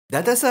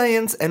Data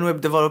science and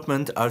web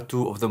development are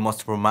two of the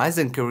most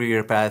promising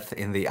career paths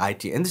in the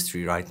IT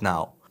industry right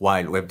now.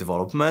 While web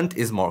development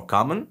is more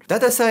common,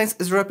 data science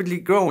is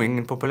rapidly growing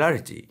in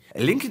popularity.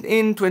 A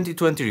LinkedIn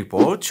 2020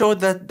 report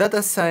showed that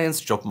data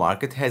science job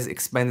market has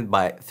expanded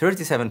by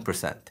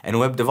 37% and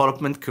web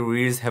development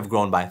careers have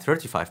grown by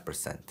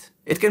 35%.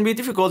 It can be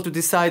difficult to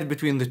decide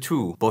between the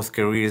two. Both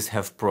careers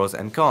have pros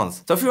and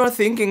cons. So if you are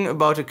thinking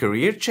about a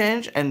career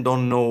change and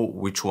don't know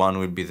which one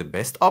will be the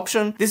best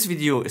option, this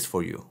video is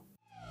for you.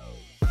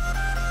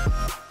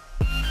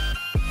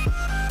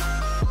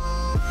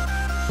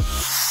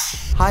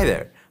 Hi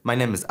there, my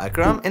name is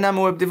Akram and I'm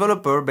a web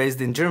developer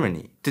based in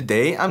Germany.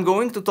 Today I'm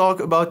going to talk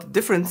about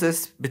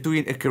differences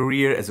between a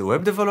career as a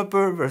web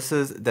developer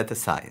versus data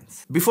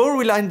science. Before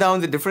we line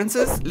down the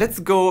differences, let's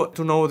go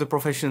to know the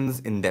professions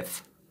in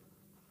depth.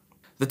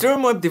 The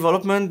term web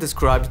development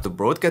describes the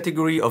broad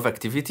category of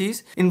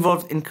activities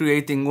involved in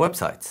creating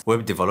websites.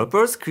 Web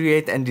developers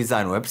create and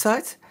design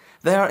websites.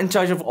 They are in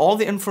charge of all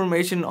the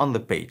information on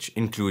the page,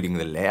 including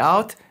the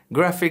layout,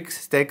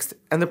 graphics, text,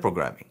 and the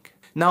programming.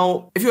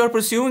 Now, if you are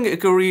pursuing a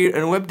career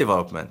in web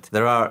development,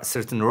 there are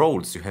certain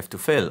roles you have to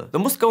fill. The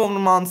most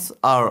common ones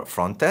are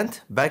front-end,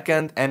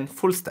 back-end, and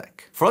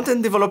full-stack.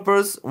 Front-end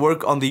developers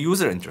work on the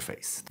user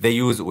interface. They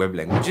use web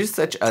languages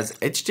such as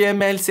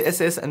HTML,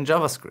 CSS, and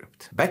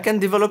JavaScript. Back-end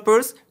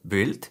developers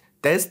build,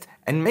 test,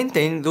 and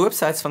maintain the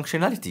website's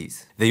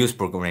functionalities. They use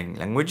programming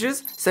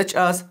languages such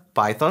as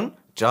Python,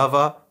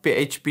 Java,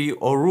 PHP,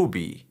 or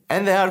Ruby.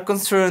 And they are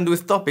concerned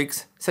with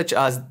topics such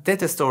as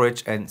data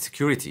storage and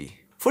security.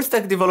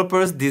 Full-stack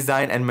developers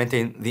design and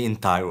maintain the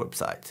entire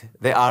website.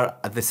 They are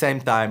at the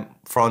same time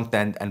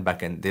front-end and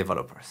back-end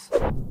developers.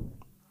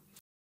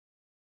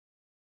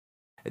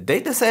 A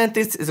data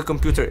scientist is a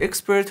computer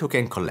expert who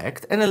can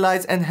collect,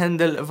 analyze, and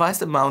handle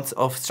vast amounts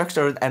of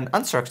structured and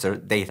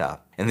unstructured data.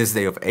 In this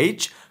day of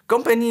age,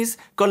 companies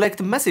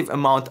collect massive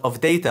amounts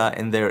of data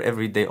in their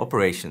everyday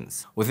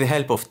operations. With the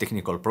help of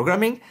technical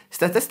programming,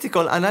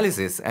 statistical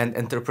analysis, and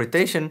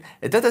interpretation,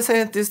 a data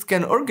scientist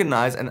can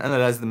organize and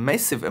analyze the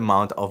massive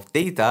amount of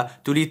data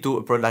to lead to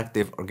a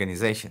productive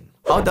organization.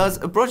 How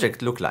does a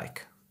project look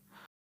like?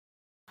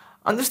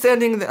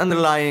 Understanding the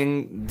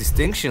underlying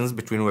distinctions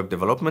between web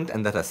development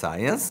and data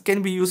science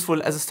can be useful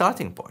as a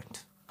starting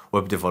point.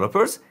 Web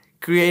developers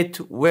create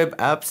web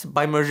apps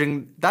by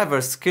merging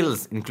diverse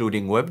skills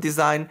including web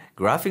design,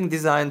 graphic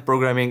design,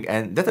 programming,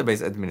 and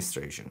database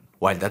administration.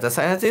 While data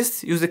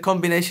scientists use a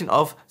combination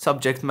of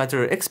subject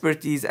matter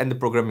expertise and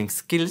programming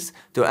skills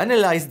to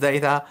analyze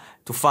data,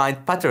 to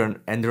find patterns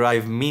and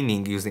derive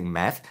meaning using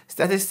math,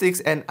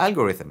 statistics, and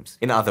algorithms.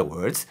 In other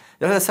words,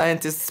 data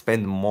scientists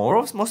spend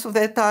most of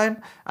their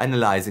time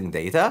analyzing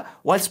data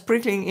while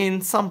sprinkling in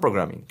some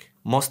programming.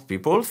 Most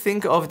people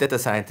think of data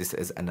scientists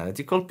as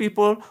analytical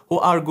people who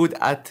are good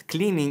at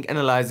cleaning,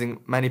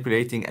 analyzing,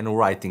 manipulating, and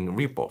writing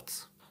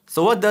reports.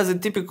 So what does a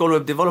typical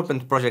web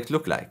development project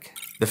look like?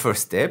 The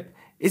first step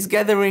is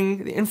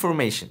gathering the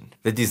information.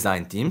 The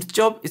design team's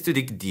job is to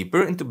dig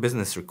deeper into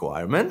business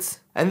requirements,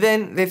 and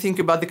then they think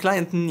about the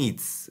client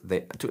needs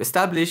to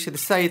establish the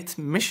site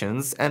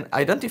missions and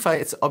identify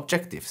its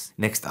objectives.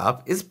 Next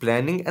up is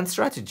planning and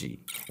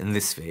strategy. In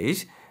this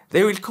phase,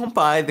 they will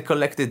compile the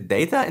collected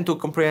data into a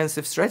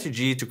comprehensive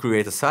strategy to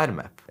create a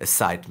sitemap. A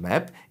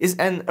sitemap is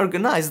an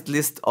organized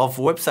list of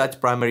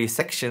website primary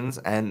sections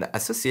and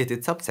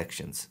associated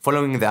subsections.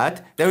 Following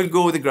that, they will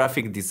go the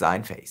graphic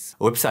design phase.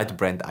 A website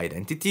brand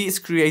identity is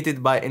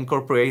created by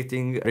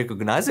incorporating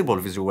recognizable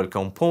visual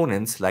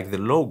components like the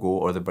logo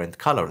or the brand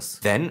colors.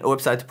 Then, a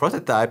website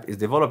prototype is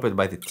developed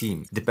by the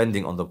team.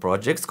 Depending on the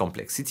project's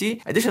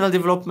complexity, additional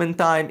development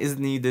time is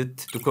needed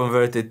to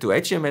convert it to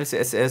HTML,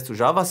 CSS, to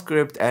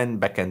JavaScript,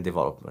 and backend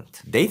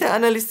development. Data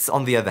analysts,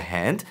 on the other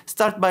hand,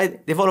 start by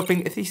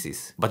developing a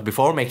thesis. But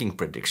before making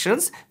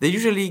predictions, they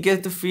usually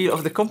get a feel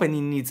of the company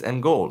needs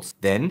and goals.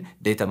 Then,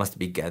 data must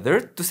be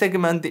gathered to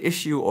segment the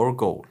issue or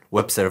goal.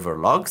 Web server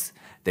logs,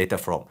 data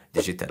from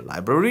digital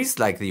libraries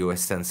like the US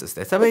Census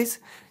database,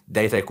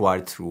 data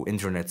acquired through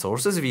internet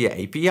sources via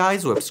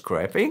APIs, web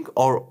scraping,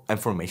 or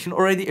information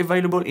already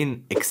available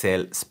in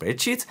Excel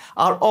spreadsheets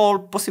are all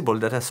possible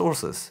data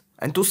sources.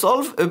 And to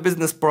solve a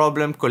business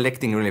problem,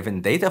 collecting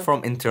relevant data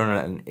from internal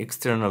and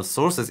external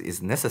sources is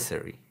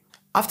necessary.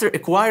 After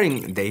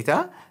acquiring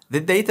data, the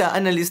data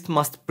analyst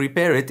must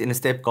prepare it in a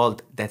step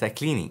called data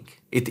cleaning.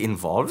 It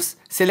involves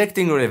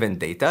selecting relevant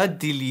data,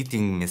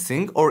 deleting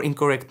missing or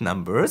incorrect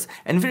numbers,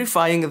 and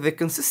verifying the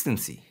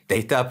consistency.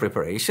 Data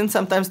preparation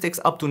sometimes takes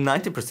up to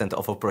 90%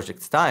 of a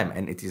project's time,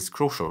 and it is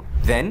crucial.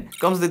 Then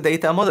comes the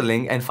data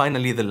modeling and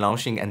finally the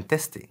launching and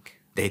testing.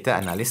 Data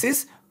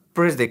analysis,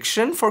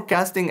 prediction,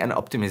 forecasting, and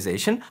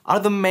optimization are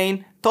the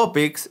main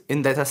topics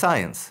in data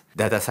science.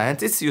 Data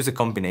scientists use a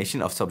combination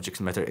of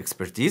subject matter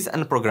expertise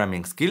and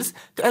programming skills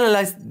to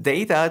analyze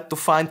data to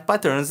find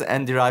patterns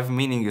and derive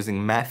meaning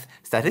using math,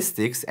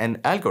 statistics,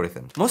 and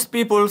algorithms. Most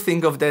people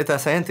think of data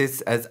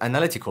scientists as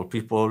analytical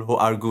people who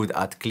are good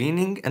at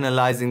cleaning,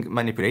 analyzing,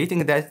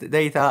 manipulating that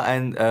data,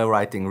 and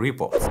writing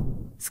reports.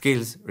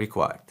 Skills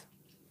required.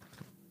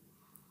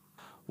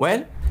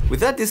 Well,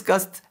 with that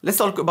discussed, let's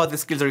talk about the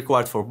skills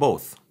required for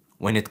both.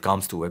 When it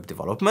comes to web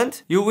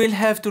development, you will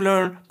have to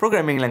learn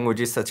programming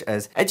languages such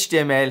as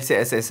HTML,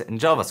 CSS, and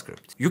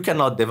JavaScript. You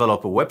cannot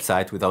develop a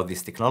website without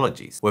these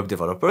technologies. Web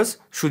developers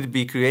should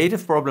be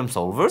creative problem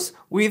solvers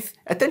with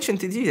attention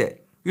to detail.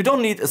 You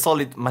don't need a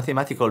solid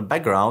mathematical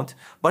background,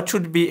 but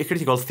should be a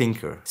critical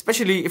thinker,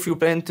 especially if you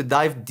plan to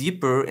dive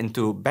deeper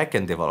into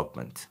backend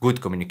development.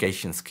 Good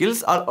communication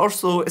skills are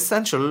also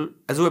essential,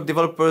 as web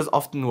developers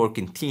often work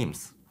in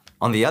teams.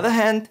 On the other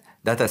hand,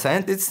 data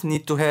scientists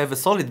need to have a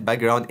solid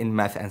background in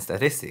math and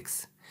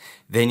statistics.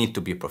 They need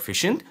to be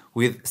proficient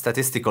with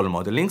statistical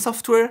modeling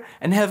software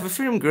and have a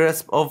firm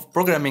grasp of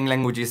programming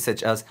languages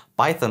such as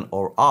Python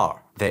or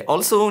R. They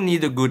also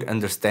need a good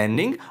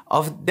understanding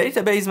of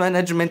database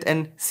management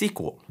and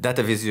SQL.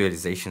 Data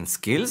visualization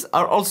skills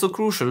are also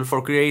crucial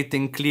for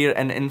creating clear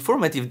and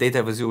informative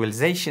data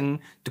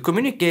visualization to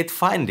communicate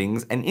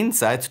findings and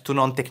insights to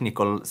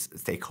non-technical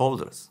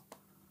stakeholders.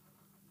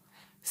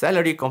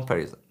 Salary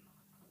comparison.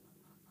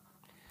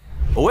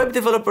 A web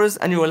developer's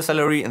annual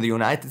salary in the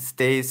United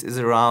States is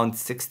around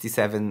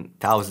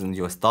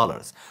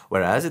 $67,000,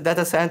 whereas a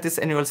data scientist's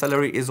annual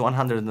salary is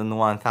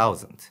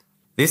 $101,000.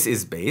 This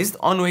is based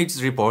on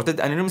wages reported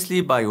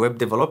anonymously by web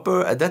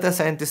developer, a data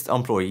scientist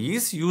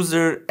employees,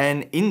 user,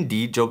 and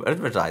Indeed job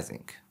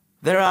advertising.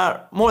 There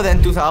are more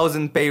than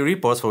 2,000 pay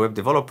reports for web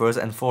developers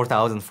and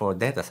 4,000 for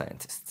data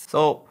scientists.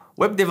 So,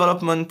 web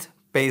development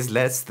pays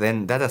less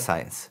than data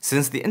science,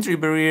 since the entry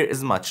barrier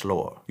is much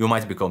lower. You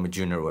might become a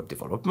junior web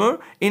developer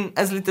in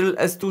as little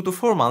as 2 to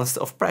 4 months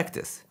of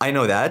practice. I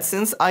know that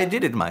since I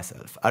did it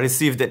myself. I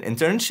received an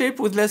internship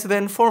with less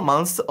than 4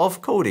 months of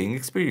coding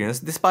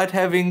experience despite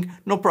having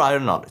no prior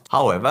knowledge.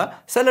 However,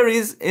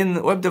 salaries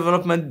in web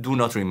development do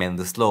not remain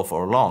this low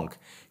for long.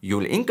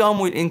 Your income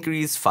will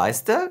increase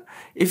faster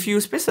if you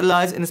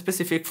specialize in a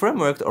specific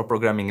framework or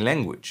programming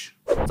language.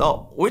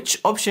 So, which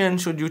option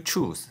should you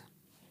choose?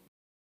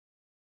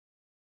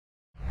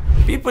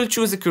 People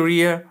choose a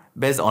career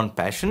based on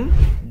passion,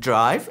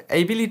 drive,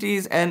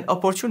 abilities, and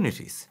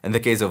opportunities. In the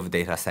case of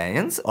data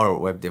science or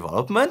web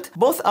development,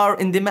 both are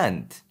in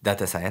demand.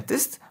 Data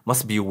scientists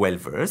must be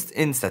well-versed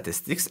in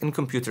statistics and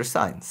computer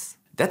science.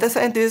 Data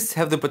scientists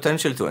have the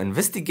potential to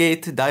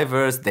investigate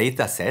diverse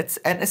data sets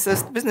and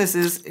assist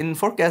businesses in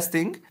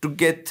forecasting to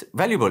get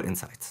valuable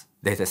insights.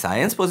 Data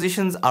science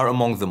positions are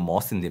among the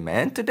most in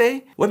demand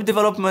today. Web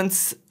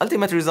development's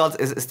ultimate result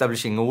is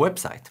establishing a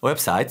website.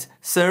 Websites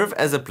serve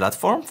as a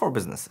platform for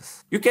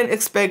businesses. You can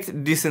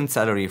expect decent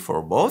salary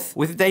for both,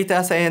 with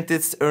data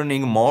scientists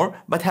earning more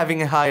but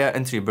having a higher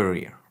entry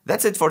barrier.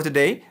 That's it for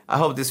today. I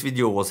hope this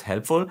video was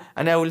helpful,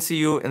 and I will see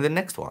you in the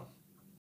next one.